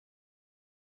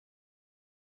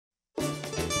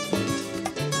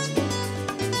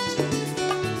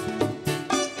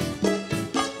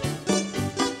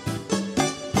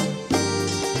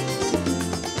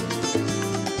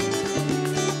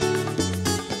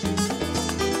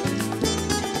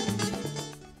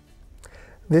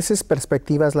This is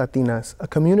Perspectivas Latinas, a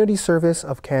community service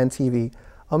of CAN TV.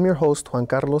 I'm your host, Juan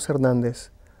Carlos Hernandez.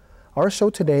 Our show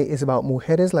today is about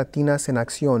Mujeres Latinas en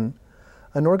Acción,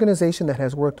 an organization that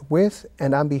has worked with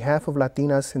and on behalf of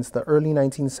Latinas since the early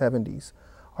 1970s.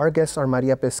 Our guests are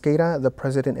Maria Pesqueira, the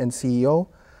president and CEO,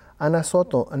 Ana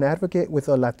Soto, an advocate with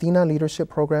a Latina leadership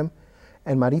program,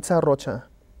 and Maritza Rocha,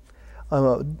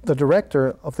 the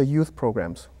director of the youth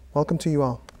programs. Welcome to you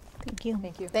all. Thank you.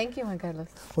 Thank you. Thank you, Juan Carlos.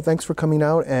 Well, thanks for coming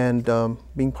out and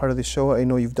being part of the show. I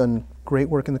know you've done great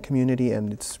work in the community,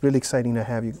 and it's really exciting to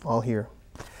have you all here.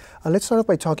 Let's start off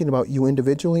by talking about you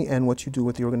individually and what you do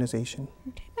with the organization.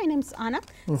 Okay, my name's Ana.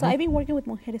 So I've been working with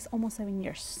Mujeres almost 7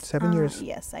 years. 7 years?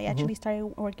 Yes, I actually started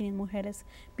working in Mujeres.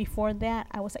 Before that,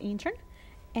 I was an intern,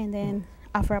 and then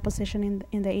offer a position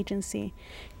in the agency.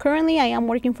 Currently, I am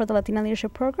working for the Latina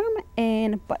Leadership Program,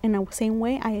 but in the same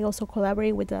way, I also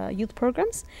collaborate with the youth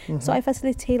programs. So I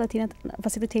facilitate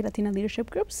Latina leadership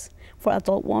groups for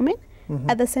adult women.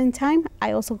 At the same time,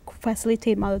 I also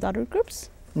facilitate mother-daughter groups.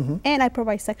 And I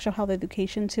provide sexual health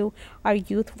education to our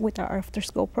youth with our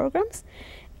after-school programs.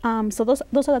 So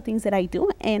those are the things that I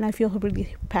do, and I feel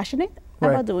really passionate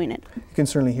about doing it. You can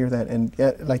certainly hear that, and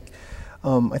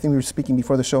I think we were speaking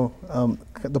before the show,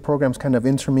 the programs kind of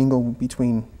intermingle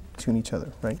between each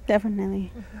other, right?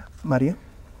 Definitely. Maria,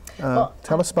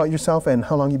 tell us about yourself and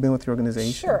how long you've been with the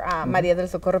organization. Sure, Maria del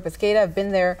Socorro Pesqueira. I've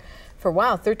been there for,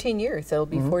 13 years. It'll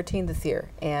be 14 this year.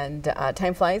 And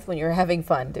time flies when you're having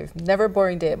fun. There's never a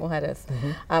boring day at Mujeres.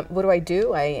 What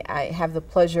do? I have the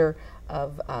pleasure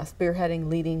of spearheading,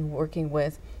 leading, working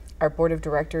with our board of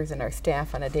directors and our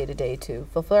staff on a day-to-day to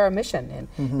fulfill our mission.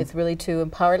 And it's really to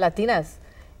empower Latinas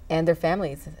and their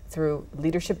families through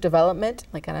leadership development,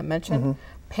 like I mentioned,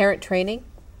 parent training,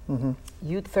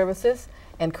 youth services,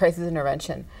 and crisis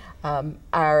intervention.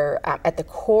 At the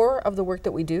core of the work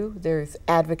that we do, there's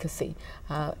advocacy,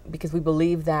 because we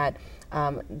believe that,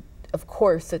 of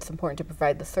course, it's important to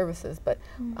provide the services, but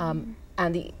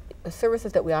and the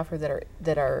services that we offer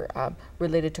that are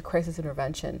related to crisis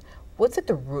intervention, what's at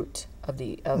the root of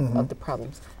the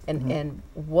problems, and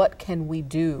what can we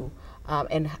do,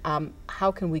 and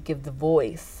how can we give the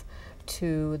voice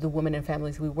to the women and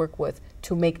families we work with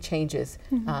to make changes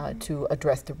to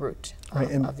address the root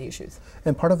of the issues.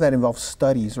 And part of that involves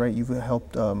studies, right? You've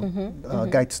helped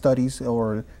guide studies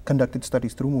or conducted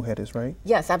studies through Mujeres, right?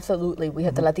 Yes, absolutely. We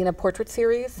have the Latina Portrait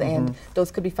Series, and those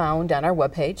could be found on our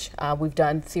webpage. We've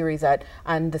done series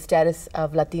on the status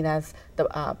of Latinas, the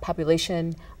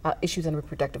population, issues in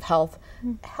reproductive health,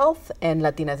 and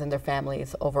Latinas and their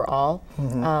families overall,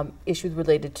 issues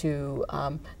related to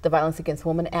the Violence Against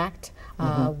Women Act.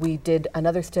 We did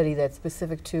another study that's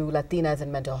specific to Latinas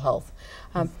and mental health.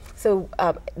 So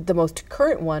the most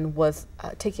current one was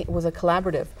a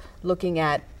collaborative looking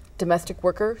at domestic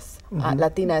workers,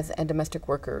 Latinas and domestic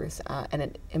workers, and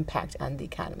an impact on the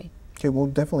economy. Okay, we'll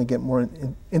definitely get more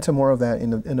into more of that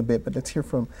in a bit, but let's hear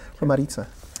from Maritza.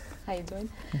 How you doing?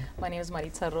 My name is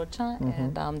Maritza Rocha,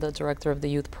 and I'm the director of the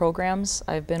youth programs.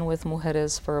 I've been with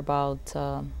Mujeres for about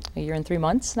a year and 3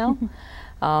 months now.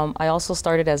 I also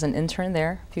started as an intern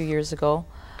there a few years ago,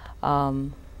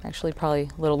 actually probably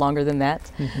a little longer than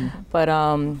that. But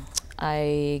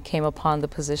I came upon the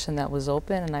position that was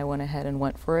open, and I went ahead and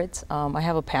went for it. I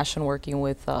have a passion working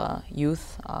with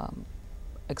youth,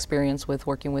 experience with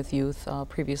working with youth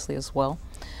previously as well.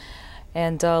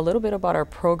 And a little bit about our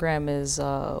program is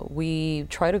we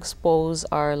try to expose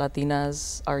our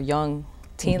Latinas, our young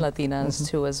teen Latinas,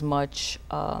 to as much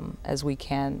as we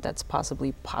can that's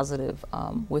possibly positive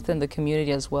within the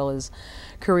community, as well as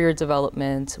career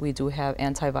development. We do have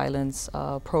anti-violence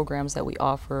programs that we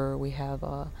offer. We have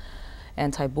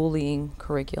anti-bullying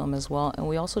curriculum as well. And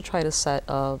we also try to set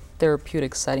a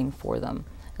therapeutic setting for them,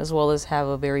 as well as have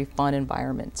a very fun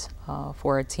environment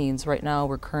for our teens. Right now,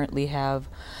 we currently have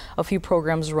a few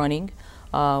programs running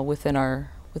within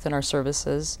our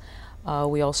services.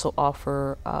 We also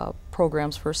offer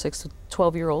programs for 6 to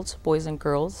 12-year-olds, boys and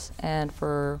girls, and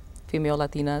for female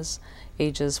Latinas,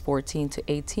 ages 14 to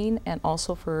 18, and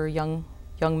also for young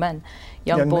men,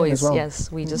 young boys. Men as well.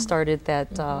 Yes, we just started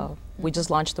that. We just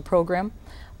launched the program.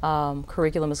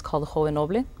 Curriculum is called Joven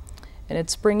Noble. And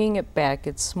it's bringing it back.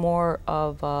 It's more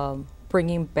of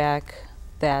bringing back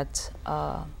that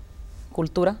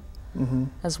cultura,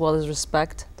 as well as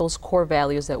respect, those core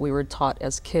values that we were taught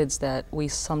as kids that we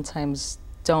sometimes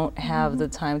don't have the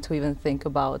time to even think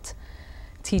about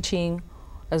teaching,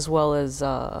 as well as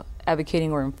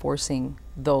advocating or enforcing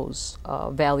those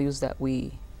values that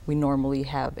we normally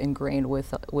have ingrained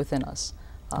within us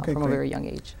from a very young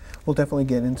age. We'll definitely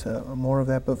get into more of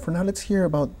that, but for now, let's hear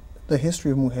about the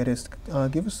history of Mujeres.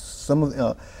 Give us some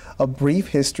of a brief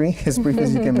history, as brief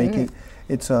as you can make it.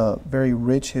 It's a very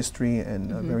rich history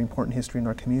and a very important history in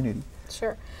our community.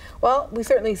 Sure. Well, we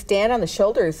certainly stand on the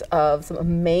shoulders of some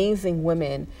amazing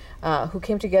women who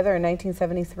came together in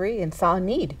 1973 and saw a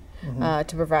need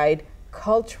to provide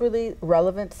culturally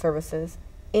relevant services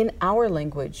in our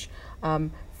language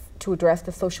to address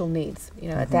the social needs. You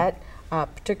know, at that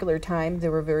particular time,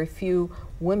 there were very few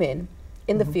women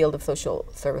in the field of social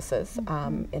services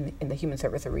in the human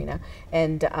service arena,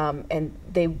 and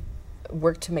they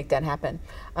worked to make that happen.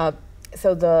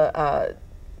 So the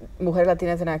Mujeres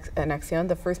Latinas en Acción,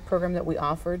 the first program that we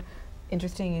offered,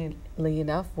 interestingly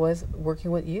enough, was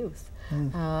working with youth.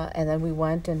 And then we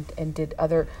went and did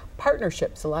other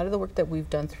partnerships. A lot of the work that we've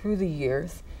done through the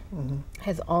years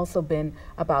has also been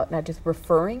about not just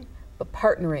referring, but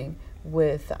partnering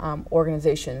with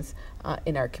organizations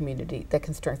in our community that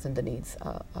can strengthen the needs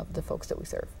of the folks that we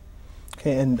serve.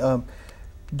 Okay, and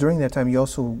during that time, you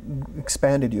also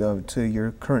expanded to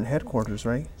your current headquarters,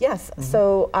 right? Yes.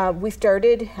 So we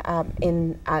started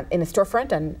in a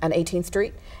storefront on 18th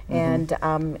Street, and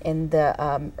in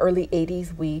the early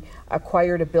 80s, we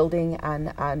acquired a building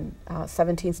on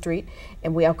 17th Street,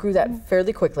 and we outgrew that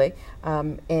fairly quickly.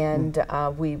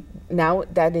 We now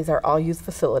that is our all-youth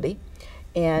facility,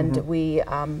 and we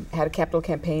had a capital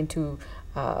campaign to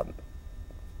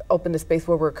open the space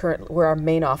where our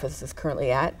main office is currently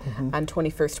at on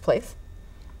 21st Place.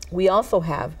 We also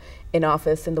have an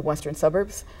office in the western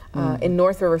suburbs, in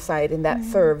North Riverside, and that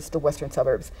serves the western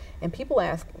suburbs. And people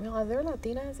ask, well, are there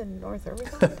Latinas in North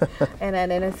Riverside? and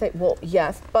I say, well,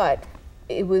 yes, but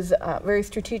it was very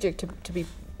strategic to be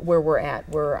where we're at.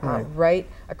 We're right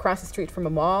across the street from a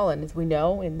mall, and as we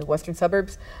know, in the western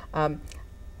suburbs,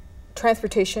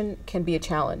 transportation can be a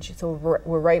challenge. So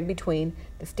we're right in between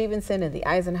the Stevenson and the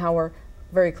Eisenhower,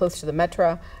 very close to the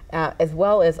Metro, as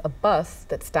well as a bus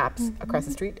that stops across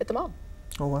the street at the mall.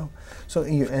 Oh, wow. So,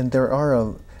 and there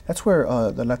are, that's where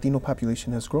the Latino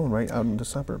population has grown, right, out in the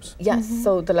suburbs? Yes,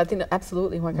 so the Latino,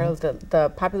 absolutely, Juan Carlos,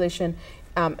 the population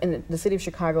in the city of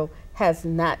Chicago has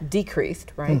not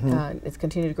decreased, right? It's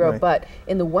continued to grow, but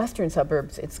in the western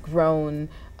suburbs, it's grown,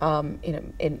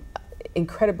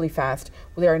 incredibly fast.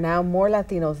 There are now more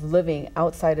Latinos living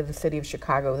outside of the city of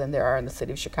Chicago than there are in the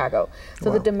city of Chicago.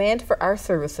 So the demand for our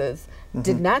services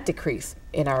did not decrease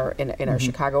in our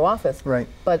Chicago office,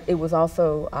 but it was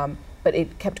also, but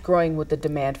it kept growing with the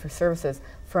demand for services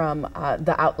from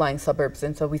the outlying suburbs.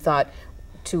 And so we thought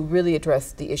to really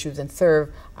address the issues and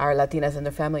serve our Latinas and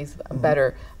their families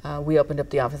better, we opened up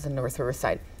the office in North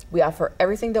Riverside. We offer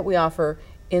everything that we offer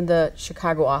in the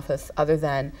Chicago office, other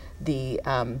than the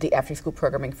after-school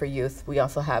programming for youth. We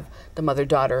also have the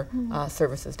mother-daughter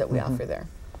services that we offer there.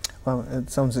 Wow, it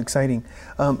sounds exciting.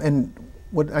 And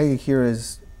what I hear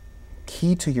is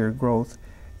key to your growth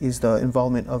is the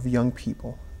involvement of young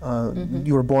people.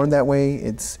 You were born that way.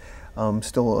 It's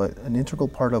still an integral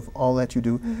part of all that you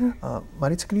do.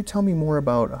 Maritza, can you tell me more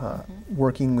about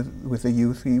working with the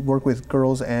youth? You work with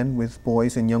girls and with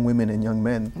boys and young women and young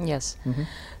men. Yes.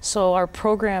 So our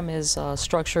program is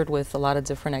structured with a lot of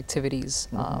different activities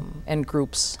and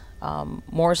groups.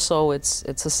 More so, it's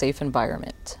a safe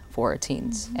environment for our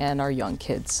teens and our young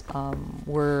kids.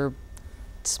 We're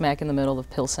smack in the middle of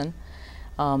Pilsen.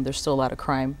 There's still a lot of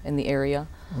crime in the area.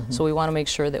 So we want to make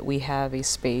sure that we have a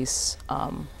space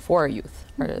for our youth,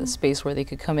 or a space where they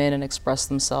could come in and express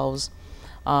themselves,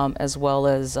 as well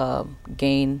as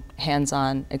gain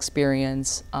hands-on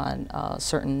experience on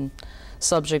certain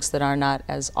subjects that are not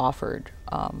as offered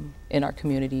in our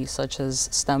community, such as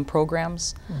STEM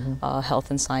programs, health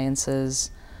and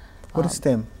sciences. What is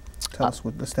STEM? Tell us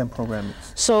what the STEM program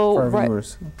is so for our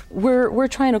viewers. We're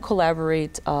trying to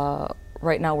collaborate.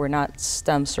 Right now we're not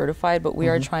STEM certified, but we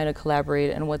are trying to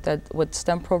collaborate, and what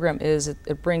STEM program is,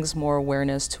 it brings more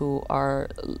awareness to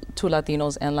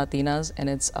Latinos and Latinas, and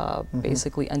it's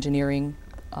basically engineering,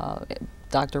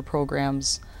 doctor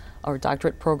programs, or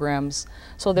doctorate programs.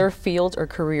 So there are fields or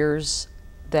careers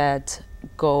that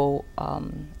go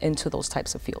into those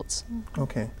types of fields.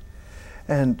 Okay.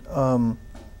 And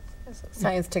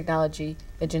science, technology,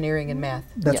 engineering, and math.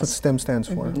 That's what STEM stands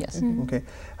for? Yes. Okay.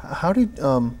 How did,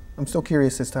 I'm still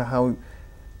curious as to how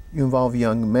you involve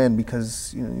young men,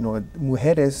 because you know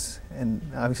mujeres, and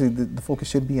obviously the focus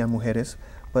should be on mujeres,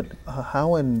 but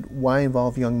how and why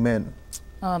involve young men?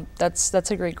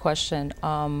 That's a great question.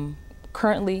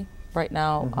 Currently, right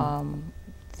now,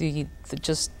 the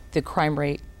crime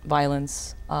rate,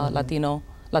 violence,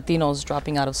 Latinos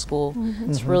dropping out of school,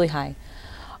 it's really high.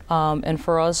 And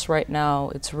for us right now,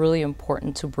 it's really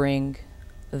important to bring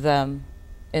them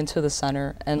into the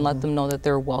center and let them know that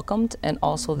they're welcomed and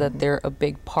also that they're a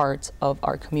big part of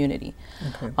our community.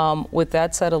 Okay. With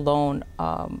that said alone,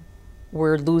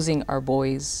 we're losing our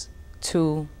boys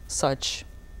to such,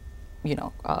 you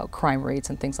know, crime rates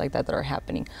and things like that that are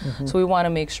happening. So we want to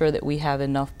make sure that we have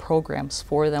enough programs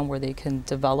for them where they can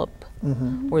develop,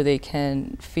 where they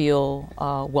can feel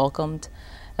welcomed,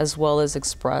 as well as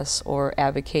express or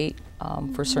advocate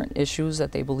for certain issues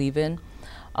that they believe in.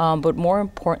 But more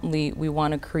importantly, we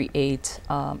want to create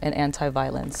an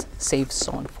anti-violence safe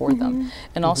zone for them,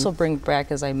 and also bring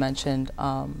back, as I mentioned,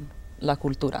 la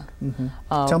cultura.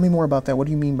 Tell me more about that. What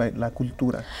do you mean by la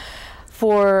cultura?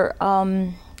 For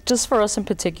just for us in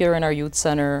particular in our youth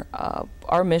center,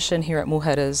 our mission here at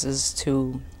Mujeres is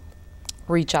to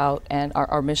reach out, and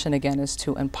our mission again is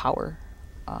to empower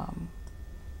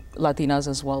Latinas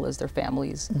as well as their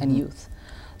families and youth.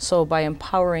 So by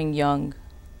empowering young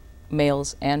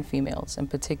males and females in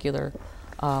particular,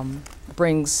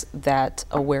 brings that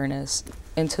awareness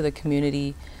into the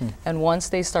community. And once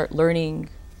they start learning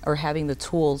or having the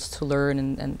tools to learn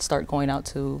and start going out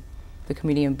to the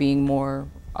community and being more,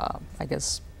 I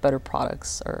guess, better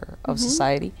products of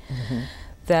society,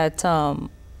 that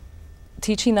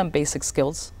teaching them basic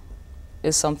skills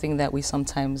is something that we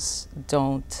sometimes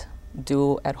don't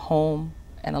do at home.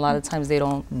 And a lot of times they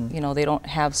don't, you know, they don't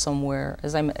have somewhere,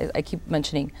 as I keep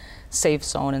mentioning, safe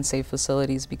zone and safe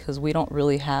facilities, because we don't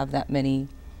really have that many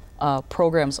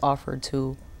programs offered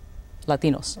to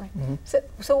Latinos. Right.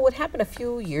 So what happened a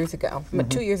few years ago,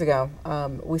 2 years ago,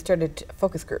 we started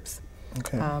focus groups,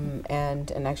 Okay.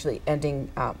 and actually ending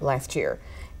last year.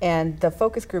 And the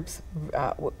focus groups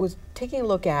was taking a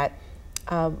look at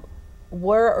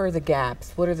where are the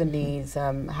gaps, what are the needs,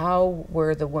 how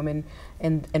were the women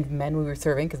and men we were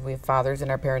serving, because we have fathers in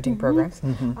our parenting programs,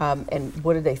 and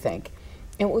what did they think?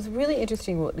 And what was really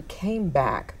interesting, what came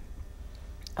back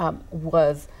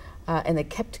was, and they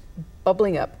kept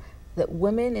bubbling up, that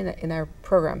women in our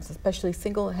programs, especially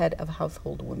single head of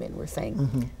household women, were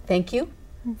saying, thank you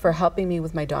for helping me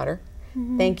with my daughter.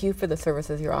 Thank you for the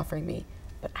services you're offering me,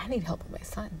 but I need help with my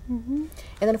son. And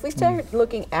then if we start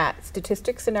looking at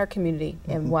statistics in our community,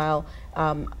 and while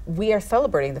we are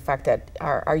celebrating the fact that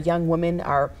our young women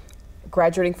are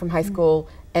graduating from high school,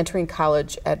 entering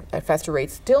college at faster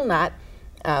rates, still not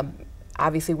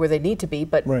obviously where they need to be,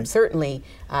 but certainly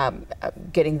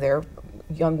getting there,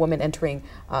 young women entering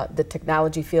the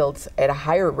technology fields at a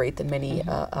higher rate than many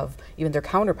of even their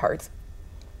counterparts.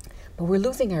 But we're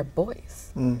losing our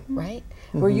boys, right?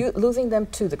 We're losing them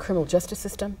to the criminal justice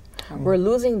system. We're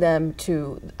losing them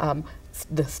to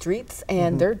the streets,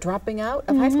 and they're dropping out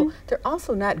of high school. They're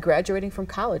also not graduating from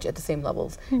college at the same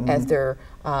levels as their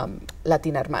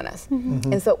Latina hermanas.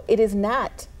 And so it is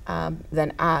not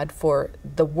then odd for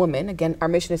the woman. Again, our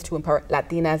mission is to empower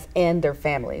Latinas and their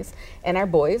families, and our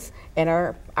boys and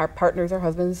our partners, our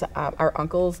husbands, our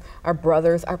uncles, our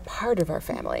brothers are part of our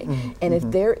family. And if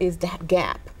there is that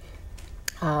gap,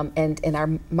 and our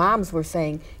moms were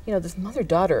saying, you know, this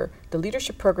mother-daughter, the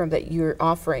leadership program that you're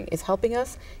offering is helping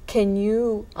us. Can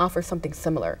you offer something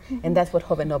similar? And that's what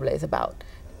Joven Noble is about,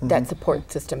 that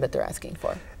support system that they're asking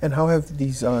for. And how have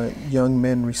these young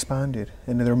men responded,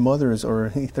 and their mothers or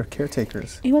their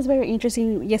caretakers? It was very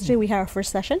interesting. Yesterday we had our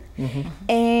first session,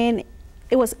 and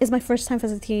it's my first time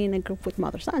facilitating a group with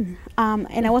mother-son,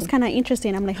 and I was kind of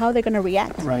interested. I'm like, how are they going to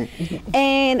react? Right.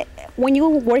 And when you're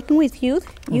working with youth,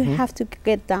 you have to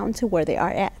get down to where they are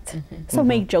at. So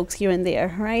make jokes here and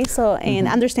there, right? So and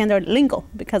understand their lingo,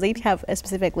 because they have a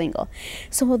specific lingo.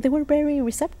 So they were very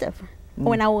receptive.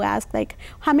 When I would ask, like,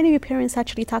 how many of your parents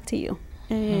actually talk to you?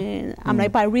 And I'm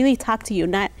like, but I really talk to you,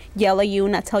 not yell at you,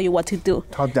 not tell you what to do.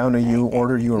 Talk down to you,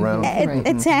 order you around.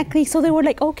 Exactly. So they were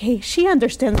like, okay, she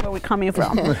understands where we're coming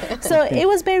from. So it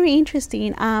was very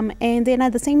interesting. And then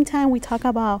at the same time, we talk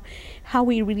about how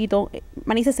we really don't,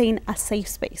 Maritza's saying a safe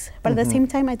space. But at the same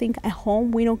time, I think at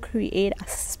home, we don't create a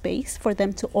space for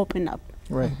them to open up.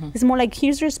 Right. It's more like,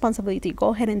 here's your responsibility,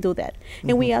 go ahead and do that.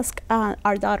 And we ask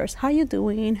our daughters, how are you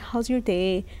doing? How's your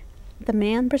day? The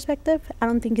man perspective, I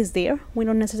don't think is there. We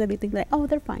don't necessarily think like, oh,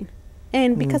 they're fine.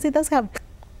 And because it does have,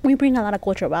 we bring a lot of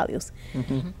cultural values.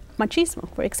 Machismo,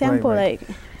 for example, like.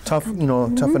 Tough, you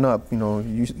know, toughen up, you know,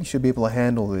 you should be able to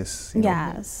handle this. You know.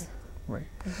 Yes. Right.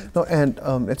 No, and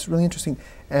it's really interesting.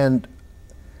 And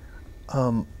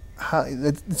how,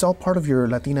 it's all part of your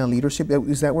Latina leadership.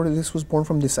 Is that where this was born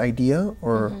from, this idea,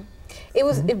 or? It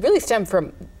was. It really stemmed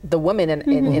from the women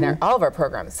in all of our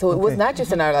programs. So it was not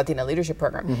just in our Latina leadership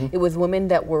program. It was women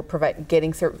that were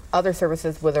getting other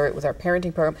services, whether it was our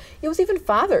parenting program. It was even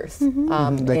fathers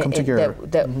that come together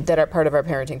that are part of our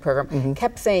parenting program.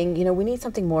 Kept saying, you know, we need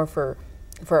something more for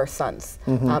for our sons.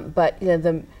 But you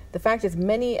know, the fact is,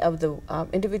 many of the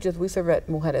individuals we serve at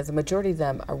Mujeres, the majority of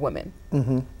them are women.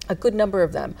 A good number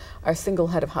of them are single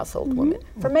head of household women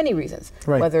for many reasons,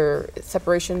 whether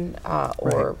separation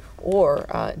or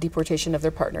deportation of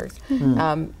their partners.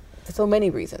 So many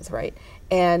reasons, right?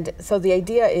 And so the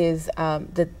idea is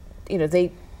that you know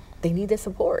they need the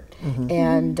support,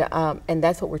 and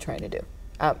that's what we're trying to do.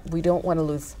 We don't want to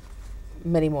lose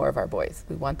many more of our boys.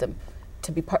 We want them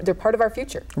to be they're part of our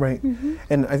future. Right.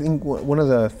 And I think one of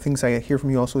the things I hear from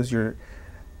you also is you're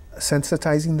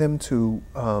sensitizing them to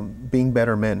being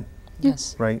better men.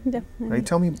 Yes. Right? Definitely. Right.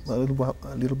 Tell me a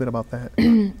little bit about that.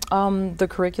 The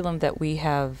curriculum that we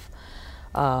have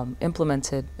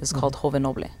implemented is called Joven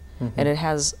Noble, and it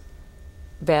has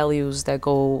values that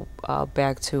go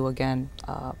back to, again,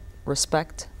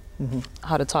 respect,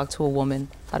 how to talk to a woman,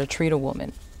 how to treat a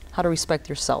woman, how to respect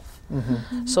yourself.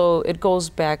 So it goes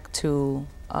back to,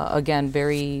 again,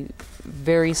 very,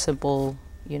 very simple,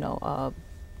 you know,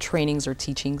 trainings or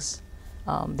teachings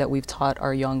that we've taught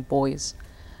our young boys.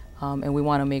 And we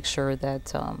want to make sure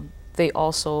that they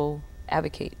also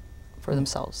advocate for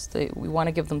themselves. We want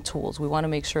to give them tools. We want to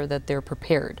make sure that they're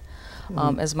prepared.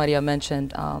 As Maria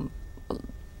mentioned,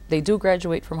 they do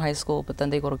graduate from high school, but then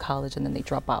they go to college and then they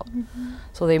drop out.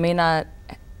 So they may not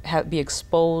be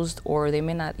exposed, or they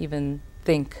may not even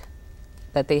think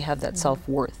that they have that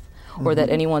self-worth, or that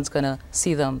anyone's going to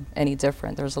see them any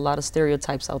different. There's a lot of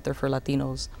stereotypes out there for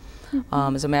Latinos.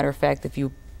 As a matter of fact, if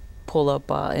you pull up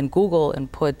in Google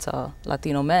and put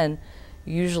Latino men,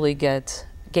 you usually get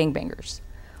gangbangers.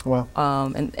 Wow.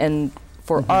 And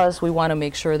for us, we want to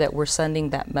make sure that we're sending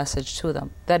that message to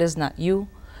them. That is not you.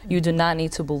 You do not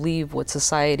need to believe what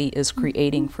society is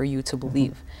creating for you to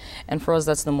believe. And for us,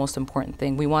 that's the most important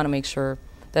thing. We want to make sure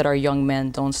that our young men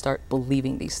don't start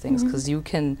believing these things, because you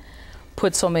can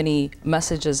put so many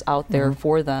messages out there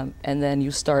for them, and then you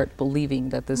start believing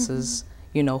that this is,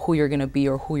 you know, who you're going to be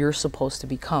or who you're supposed to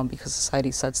become, because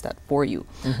society sets that for you.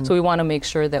 So we want to make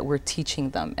sure that we're teaching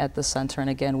them at the center.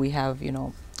 And again, we have, you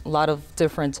know, a lot of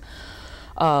different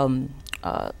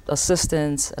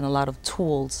assistance and a lot of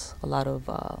tools, a lot of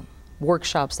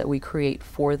workshops that we create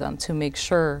for them to make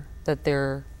sure that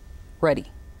they're ready,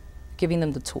 giving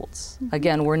them the tools.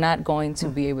 Again, we're not going to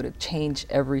be able to change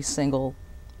every single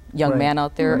young man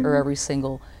out there or every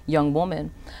single young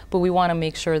woman, but we want to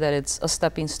make sure that it's a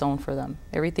stepping stone for them.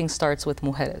 Everything starts with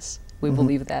Mujeres. We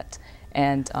believe that.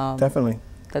 And Definitely.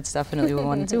 That's definitely what we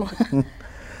want to do.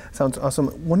 Sounds awesome.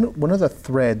 One of the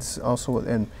threads also,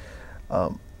 and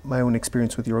my own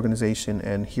experience with your organization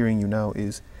and hearing you now,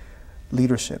 is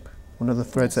leadership. One of the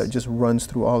threads that just runs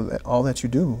through all that you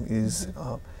do is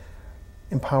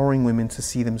empowering women to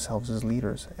see themselves as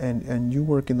leaders. And you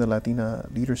work in the Latina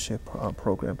Leadership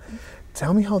Program.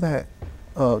 Tell me how that,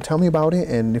 tell me about it,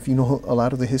 and if you know a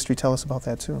lot of the history, tell us about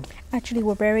that too. Actually,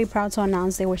 we're very proud to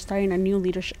announce that we're starting a new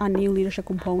leadership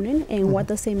component. And what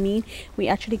does it mean?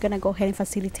 We're actually going to go ahead and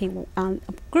facilitate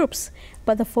groups.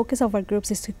 But the focus of our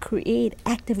groups is to create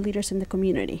active leaders in the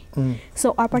community.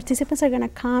 So our participants are going to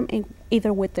come and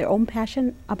either with their own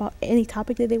passion about any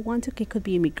topic that they want to. It could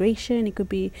be immigration, it could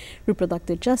be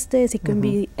reproductive justice, it could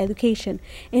be education.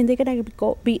 And they're going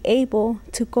to be able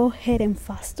to go ahead and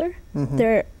foster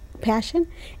their passion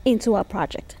into a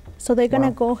project. So they're going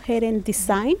to go ahead and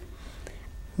design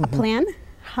a plan,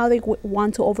 how they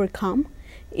want to overcome.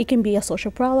 It can be a social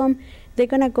problem. They're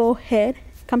going to go ahead,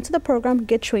 come to the program,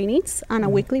 get trainings on a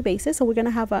weekly basis. So we're going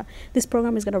to have this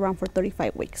program is going to run for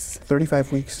 35 weeks.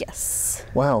 35 weeks? Yes.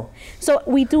 Wow. So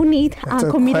we do need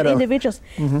committed individuals.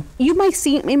 It might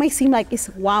seem like it's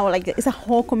it's a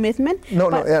whole commitment. No,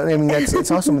 I mean,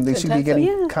 it's awesome. They should be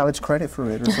getting college credit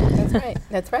for it or something.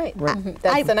 That's right.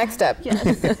 That's the next step.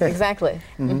 Yes. Exactly.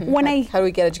 How do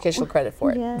we get educational credit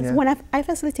for it? Yes. Yeah. When I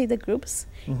facilitate the groups,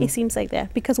 it seems like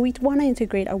that, because we want to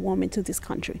integrate a woman to this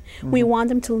country. We want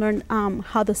them to learn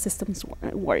how the systems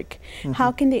work.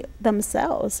 How can they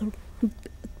themselves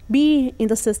be in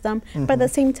the system, but at the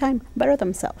same time better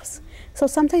themselves. So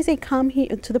sometimes they come here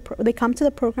to the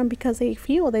program because they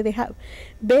feel that they have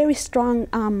very strong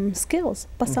skills,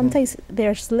 but sometimes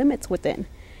there's limits within.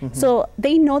 So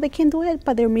they know they can do it,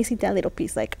 but they're missing that little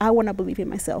piece. Like, I want to believe in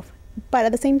myself, but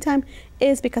at the same time,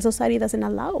 it's because society doesn't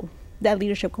allow that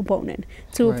leadership component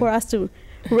for us to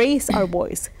raise our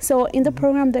voice. So in the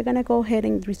program, they're gonna go ahead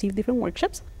and receive different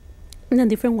workshops. In the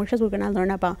different workshops, we're gonna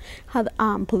learn about how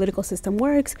the political system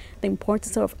works, the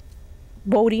importance of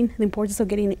voting, the importance of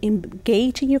getting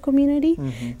engaged in your community.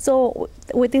 So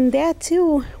within that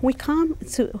too,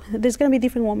 there's gonna be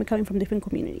different women coming from different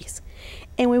communities.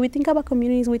 And when we think about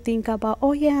communities, we think about,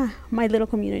 oh yeah, my little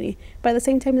community. But at the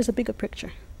same time, there's a bigger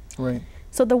picture. Right.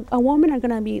 So a women are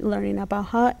going to be learning about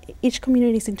how each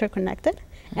community is interconnected,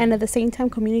 and at the same time,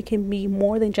 community can be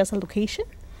more than just a location.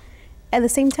 At the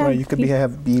same time, right, you could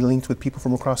be linked with people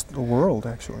from across the world,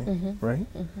 actually, right?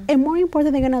 And more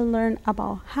important, they're going to learn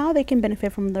about how they can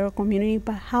benefit from their community,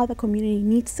 but how the community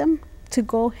needs them to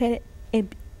go ahead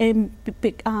and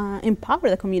empower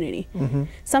the community.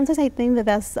 Sometimes I think that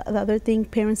that's the other thing.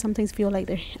 Parents sometimes feel like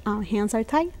their hands are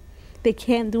tied. They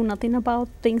can't do nothing about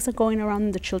things that are going around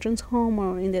in the children's home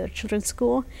or in their children's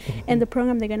school. And the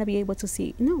program, they're going to be able to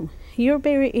see, no,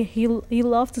 you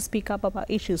love to speak up about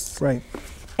issues. Right.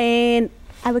 And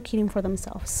advocating for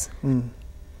themselves.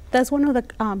 That's one of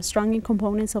the strong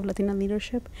components of Latina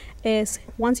leadership is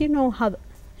once you know how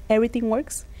everything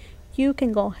works, you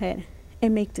can go ahead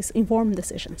and make informed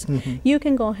decisions. You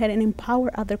can go ahead and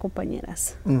empower other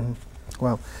compañeras.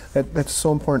 Wow, that's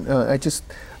so important.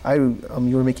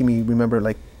 You were making me remember,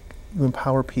 like, you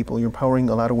empower people. You're empowering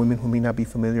a lot of women who may not be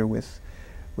familiar with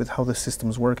how the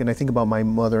systems work. And I think about my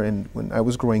mother, and when I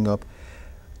was growing up,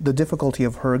 the difficulty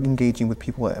of her engaging with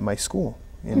people at my school,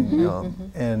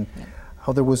 and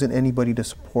how there wasn't anybody to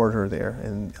support her there.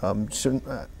 And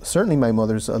certainly my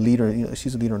mother's a leader. You know,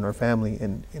 she's a leader in our family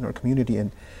and in our community,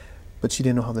 but she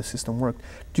didn't know how the system worked.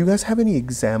 Do you guys have any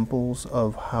examples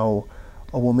of how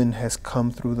a woman has come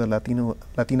through the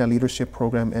Latina Leadership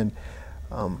Program and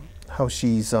how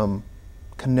she's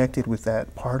connected with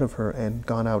that part of her and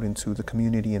gone out into the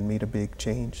community and made a big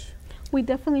change? We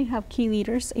definitely have key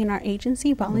leaders in our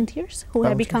agency, volunteers, who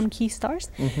have become key stars.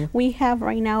 We have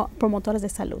right now promotoras de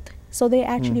salud. So they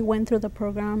actually went through the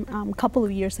program a couple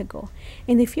of years ago.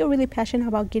 And they feel really passionate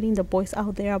about getting the voice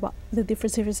out there about the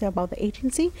different services about the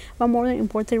agency, but more than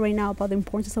important right now about the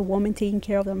importance of women taking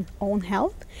care of their own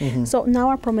health. So now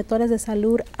our promotoras de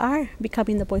salud are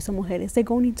becoming the voice of mujeres. They're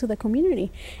going into the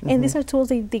community. And these are tools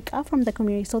they got from the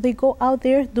community. So they go out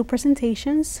there, do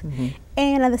presentations,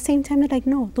 and at the same time, they're like,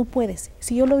 no, tú puedes.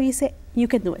 Si yo lo hice, you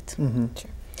can do it. Sure.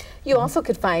 You also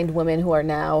could find women who are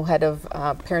now head of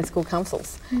parent school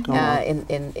councils within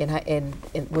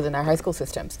our high school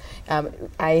systems.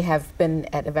 I have been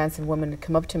at events and women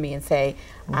come up to me and say,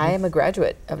 I am a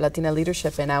graduate of Latina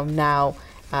leadership and I'm now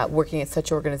working at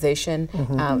such organization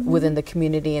within the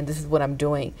community, and this is what I'm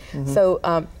doing. So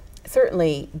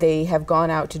certainly they have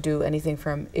gone out to do anything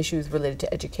from issues related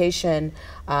to education.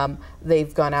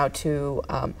 They've gone out to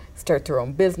start their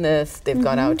own business. They've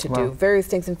gone out to do various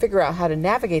things and figure out how to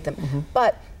navigate them.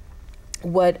 But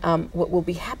what will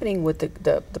be happening with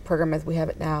the program as we have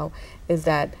it now is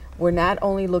that we're not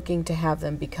only looking to have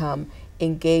them become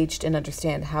engaged and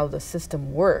understand how the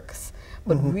system works,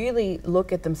 but really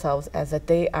look at themselves as that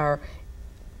they are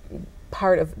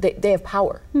part of, they have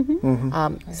power.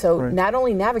 So not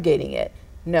only navigating it,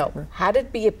 how to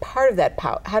be a part of that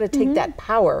power, how to take that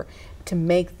power to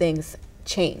make things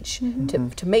change,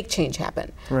 to make change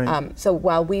happen. So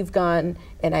while we've gone,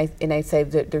 and I say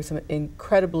that there's some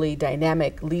incredibly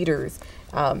dynamic leaders,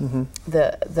 what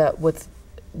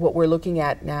we're looking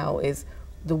at now is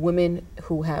the women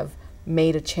who have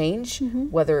made a change,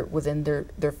 whether within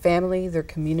their family, their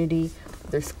community,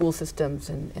 their school systems,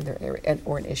 and their area,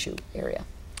 or an issue area.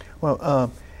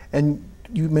 Well, and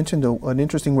you mentioned an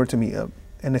interesting word to me,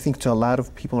 and I think to a lot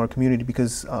of people in our community,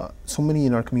 because so many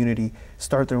in our community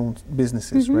start their own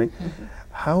businesses, right?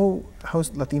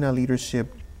 How's Latina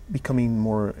leadership becoming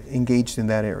more engaged in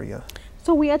that area?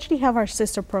 So we actually have our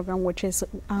sister program, which is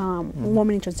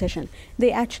Women in Transition.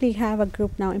 They actually have a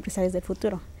group now, Empresarias del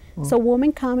Futuro. So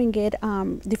women come and get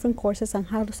different courses on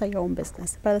how to start your own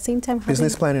business. But at the same time,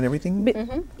 business plan and everything?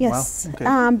 Yes.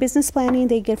 Wow. Okay. Business planning,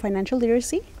 they get financial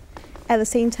literacy. At the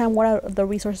same time, what are the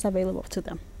resources available to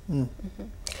them?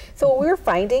 So what we're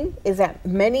finding is that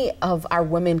many of our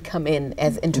women come in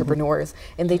as entrepreneurs,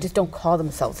 and they just don't call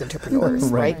themselves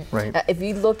entrepreneurs, right? If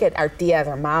you look at our tias,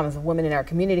 our moms, women in our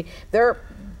community, they're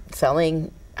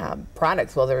selling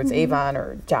products, whether it's Avon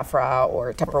or Jafra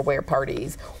or Tupperware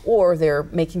parties, or they're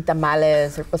making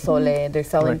tamales or pozole, they're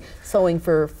selling sewing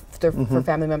for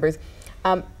family members.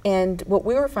 And what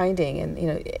we were finding,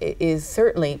 and is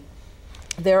certainly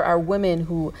there are women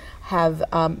who have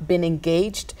been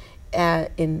engaged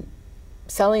in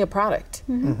selling a product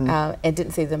and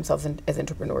didn't see themselves as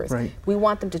entrepreneurs. We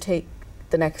want them to take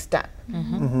the next step,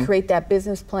 create that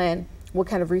business plan. What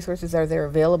kind of resources are there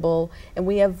available? And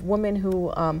we have women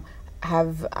who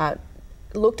have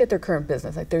looked at their current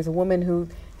business. Like there's a woman who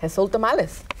has sold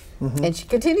tamales, and she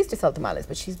continues to sell tamales,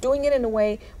 but she's doing it in a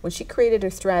way, when she created her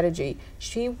strategy,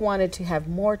 she wanted to have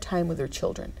more time with her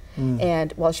children.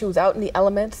 And while she was out in the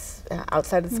elements,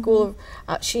 outside of school,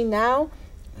 she now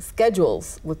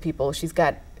schedules with people. She's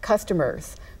got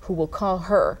customers who will call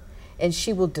her, and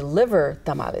she will deliver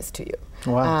tamales to you.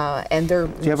 Wow. And they're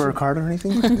Do you have her card or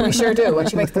anything? we sure do. And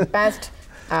she makes the best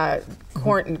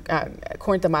corn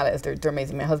tamales. They're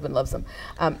amazing. My husband loves them.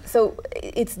 So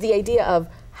it's the idea of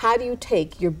how do you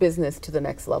take your business to the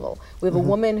next level? We have a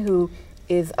woman who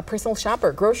is a personal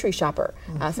shopper, grocery shopper,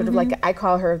 sort of like I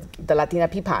call her the Latina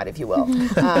Peapod, if you will.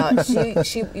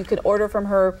 You can order from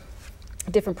her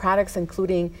different products,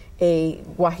 including a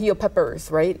guajillo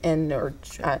peppers, right, and or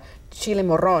chile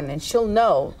morron, and she'll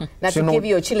know not to give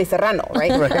you a chile serrano,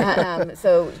 right?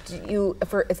 So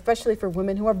especially for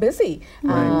women who are busy,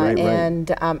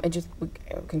 and just we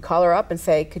can call her up and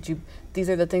say, could you? These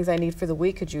are the things I need for the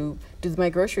week. Could you do my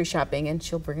grocery shopping? And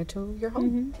she'll bring it to your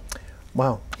home.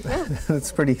 Wow,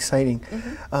 that's pretty exciting.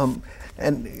 And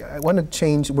I want to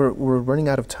change, we're running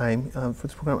out of time for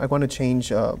this program. I want to change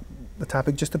the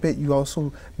topic just a bit. You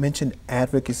also mentioned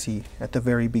advocacy at the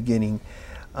very beginning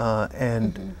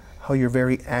and how you're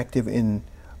very active in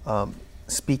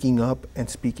speaking up and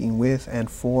speaking with and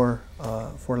for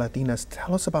Latinas.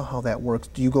 Tell us about how that works.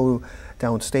 Do you go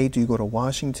downstate? Do you go to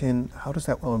Washington? How does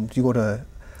that, do you go to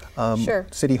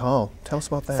City Hall? Tell us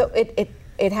about that. So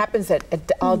it happens at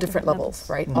all different levels,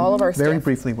 right? All of our staff. Very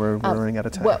briefly, we're running out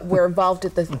of time. We're involved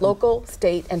at the local,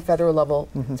 state, and federal level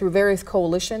through various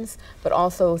coalitions, but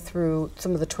also through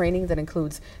some of the training that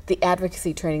includes the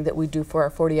advocacy training that we do for our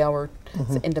 40-hour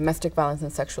in domestic violence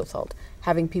and sexual assault,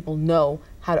 having people know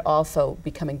how to also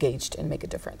become engaged and make a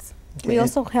difference. We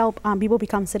also help people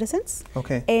become citizens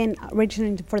and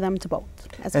registering for them to vote.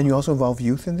 And you also involve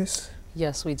youth in this?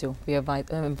 Yes, we do. We have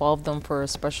involved them for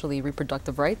especially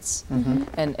reproductive rights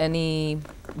and any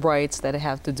rights that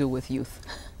have to do with youth.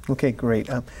 Okay, great.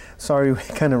 Sorry, we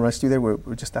kind of rushed you there.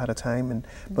 We're just out of time,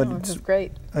 but it's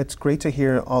great. It's great to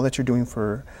hear all that you're doing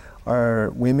for our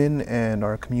women and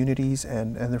our communities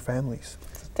and their families.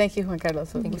 Thank you, Juan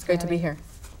Carlos. It was great to be here.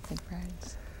 Thank you for having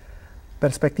us.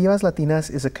 Perspectivas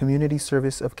Latinas is a community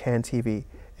service of CAN TV.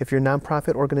 If your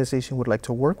nonprofit organization would like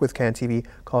to work with CAN TV,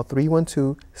 call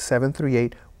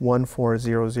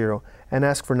 312-738-1400 and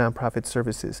ask for nonprofit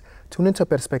services. Tune into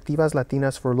Perspectivas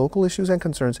Latinas for local issues and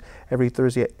concerns every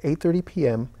Thursday at 8:30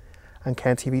 p.m. on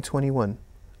CAN TV 21.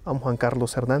 I'm Juan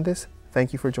Carlos Hernandez.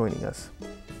 Thank you for joining us.